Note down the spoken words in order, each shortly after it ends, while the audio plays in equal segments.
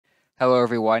Hello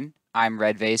everyone, I'm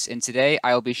Redvase, and today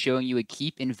I'll be showing you a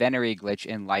Keep Inventory glitch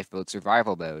in Lifeboat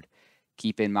Survival Mode.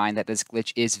 Keep in mind that this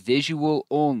glitch is visual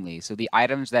only, so the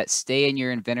items that stay in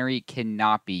your inventory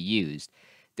cannot be used.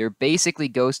 They're basically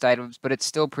ghost items, but it's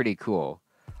still pretty cool.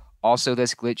 Also,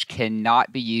 this glitch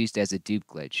cannot be used as a dupe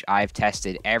glitch. I've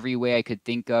tested every way I could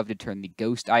think of to turn the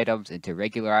ghost items into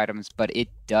regular items, but it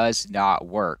does not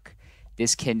work.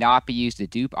 This cannot be used to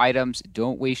dupe items.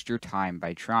 Don't waste your time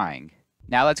by trying.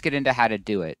 Now let's get into how to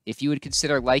do it. If you would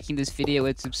consider liking this video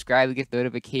and subscribing to get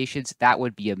notifications, that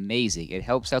would be amazing. It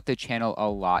helps out the channel a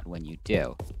lot when you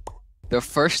do. The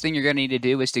first thing you're going to need to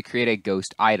do is to create a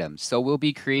ghost item. So we'll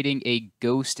be creating a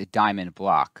ghost diamond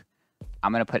block.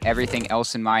 I'm going to put everything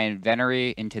else in my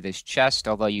inventory into this chest,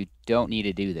 although you don't need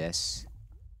to do this.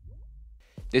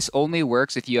 This only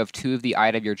works if you have two of the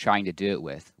item you're trying to do it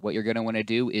with. What you're going to want to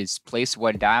do is place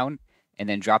one down and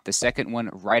then drop the second one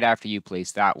right after you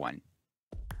place that one.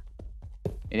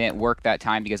 It didn't work that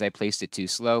time because I placed it too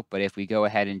slow, but if we go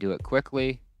ahead and do it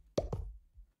quickly,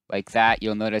 like that,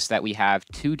 you'll notice that we have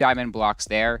two diamond blocks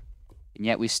there, and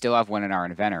yet we still have one in our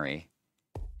inventory.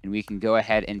 And we can go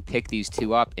ahead and pick these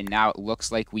two up, and now it looks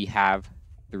like we have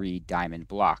 3 diamond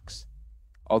blocks.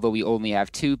 Although we only have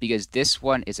 2 because this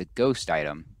one is a ghost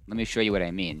item. Let me show you what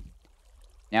I mean.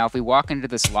 Now if we walk into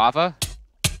this lava,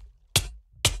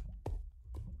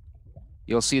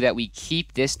 you'll see that we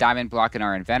keep this diamond block in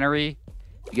our inventory,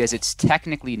 because it's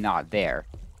technically not there.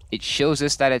 It shows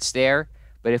us that it's there,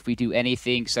 but if we do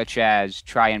anything such as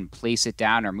try and place it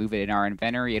down or move it in our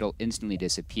inventory, it'll instantly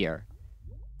disappear.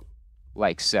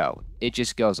 Like so. It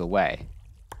just goes away.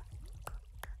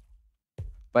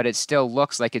 But it still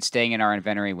looks like it's staying in our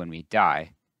inventory when we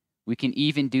die. We can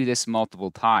even do this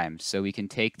multiple times. So we can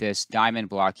take this diamond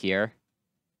block here,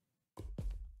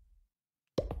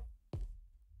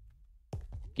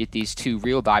 get these 2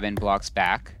 real diamond blocks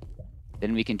back.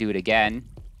 Then we can do it again.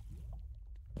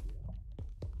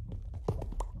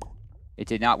 It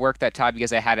did not work that time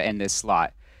because I had it in this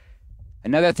slot.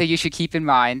 Another thing you should keep in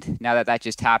mind, now that that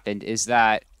just happened, is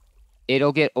that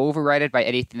it'll get overridden by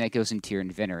anything that goes into your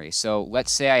inventory. So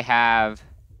let's say I have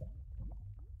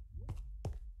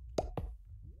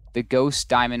the ghost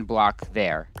diamond block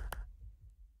there.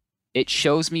 It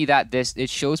shows me that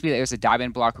there's a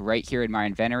diamond block right here in my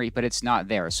inventory, but it's not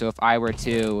there. So if I were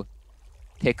to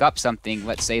pick up something,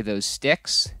 let's say those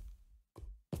sticks,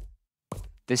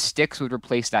 the sticks would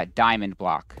replace that diamond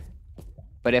block.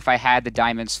 But if I had the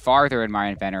diamonds farther in my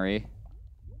inventory,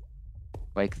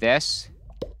 like this,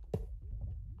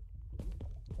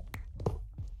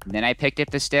 and then I picked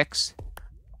up the sticks,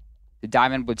 the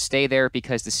diamond would stay there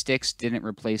because the sticks didn't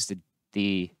replace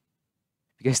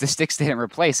because the sticks didn't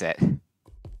replace it.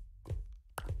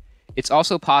 It's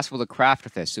also possible to craft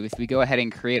with this. So if we go ahead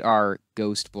and create our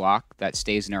ghost block that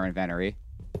stays in our inventory,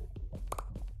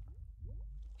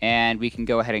 and we can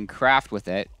go ahead and craft with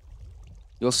it,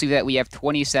 you'll see that we have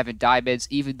 27 diamonds,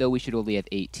 even though we should only have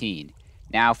 18.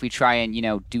 Now, if we try and,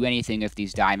 do anything with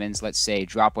these diamonds, let's say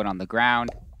drop one on the ground,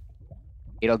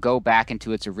 it'll go back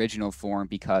into its original form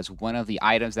because one of the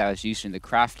items that was used in the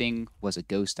crafting was a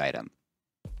ghost item.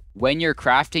 When you're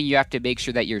crafting, you have to make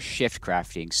sure that you're shift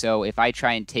crafting. So if I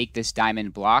try and take this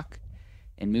diamond block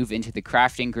and move into the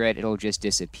crafting grid, it'll just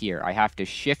disappear. I have to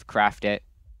shift craft it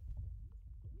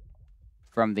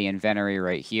from the inventory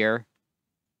right here,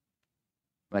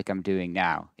 like I'm doing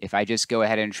now. If I just go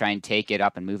ahead and try and take it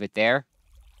up and move it there,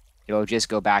 it'll just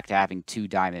go back to having 2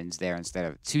 diamonds there instead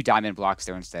of 2 diamond blocks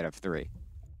there instead of 3.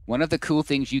 One of the cool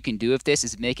things you can do with this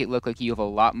is make it look like you have a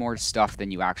lot more stuff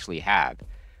than you actually have.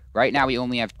 Right now we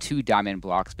only have 2 diamond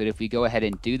blocks, but if we go ahead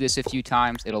and do this a few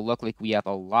times, it'll look like we have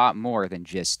a lot more than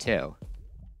just 2.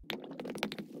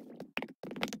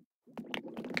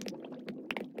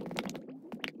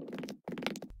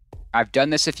 I've done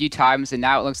this a few times, and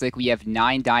now it looks like we have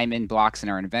 9 diamond blocks in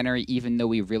our inventory, even though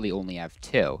we really only have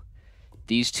 2.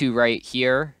 These 2 right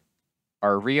here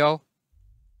are real,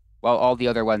 while all the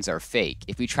other ones are fake.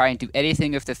 If we try and do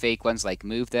anything with the fake ones, like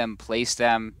move them, place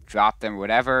them, drop them,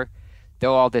 whatever,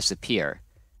 they'll all disappear.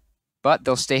 But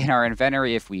they'll stay in our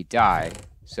inventory if we die.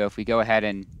 So if we go ahead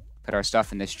and put our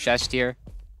stuff in this chest here,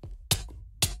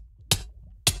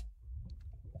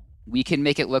 we can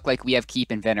make it look like we have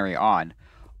keep inventory on.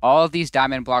 All of these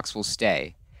diamond blocks will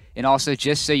stay. And also,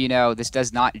 just so you know, this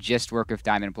does not just work with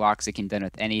diamond blocks. It can be done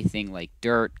with anything like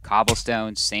dirt,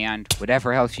 cobblestone, sand,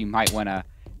 whatever else you might want to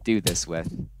do this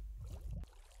with.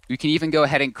 We can even go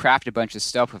ahead and craft a bunch of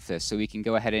stuff with this. So we can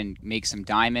go ahead and make some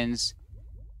diamonds,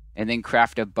 and then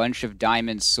craft a bunch of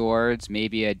diamond swords,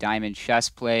 maybe a diamond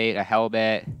chest plate, a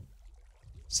helmet,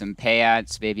 some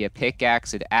pants, maybe a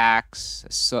pickaxe, an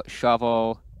axe, a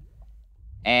shovel,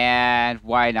 And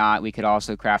why not? We could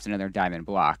also craft another diamond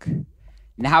block.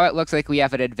 Now it looks like we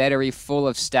have an inventory full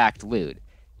of stacked loot.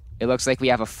 It looks like we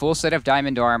have a full set of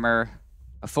diamond armor,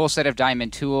 a full set of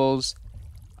diamond tools,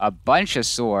 a bunch of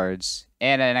swords,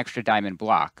 and an extra diamond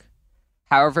block.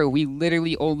 However, we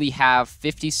literally only have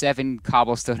 57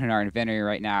 cobblestone in our inventory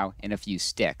right now and a few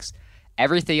sticks.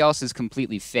 Everything else is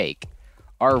completely fake.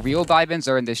 Our real diamonds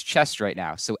are in this chest right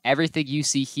now, so everything you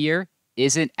see here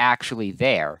isn't actually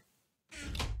there.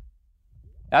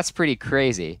 That's pretty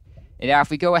crazy. And now if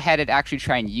we go ahead and actually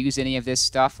try and use any of this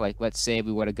stuff, like let's say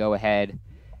we want to go ahead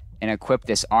and equip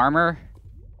this armor,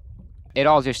 it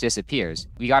all just disappears.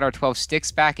 We got our 12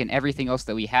 sticks back and everything else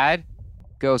that we had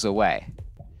goes away.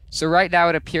 So right now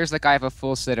it appears like I have a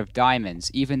full set of diamonds,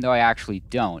 even though I actually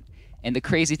don't. And the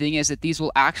crazy thing is that these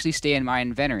will actually stay in my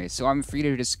inventory, so I'm free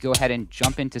to just go ahead and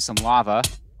jump into some lava.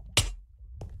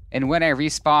 And when I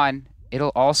respawn,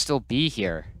 it'll all still be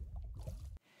here.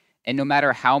 And no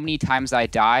matter how many times I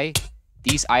die,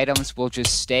 these items will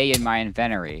just stay in my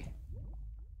inventory.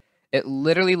 It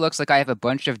literally looks like I have a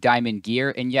bunch of diamond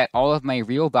gear, and yet all of my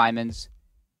real diamonds...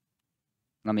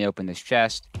 Let me open this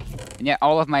chest. And yet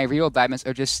all of my real diamonds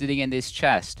are just sitting in this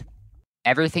chest.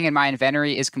 Everything in my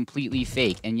inventory is completely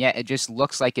fake, and yet it just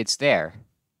looks like it's there.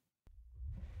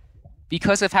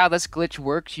 Because of how this glitch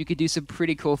works, you could do some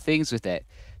pretty cool things with it,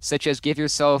 such as give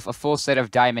yourself a full set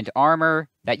of diamond armor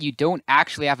that you don't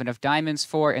actually have enough diamonds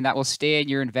for, and that will stay in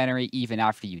your inventory even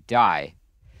after you die.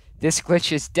 This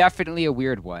glitch is definitely a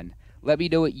weird one. Let me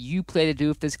know what you plan to do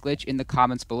with this glitch in the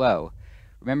comments below.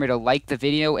 Remember to like the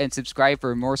video and subscribe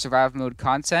for more survival mode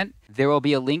content. There will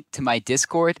be a link to my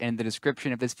Discord in the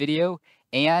description of this video,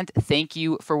 and thank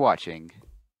you for watching.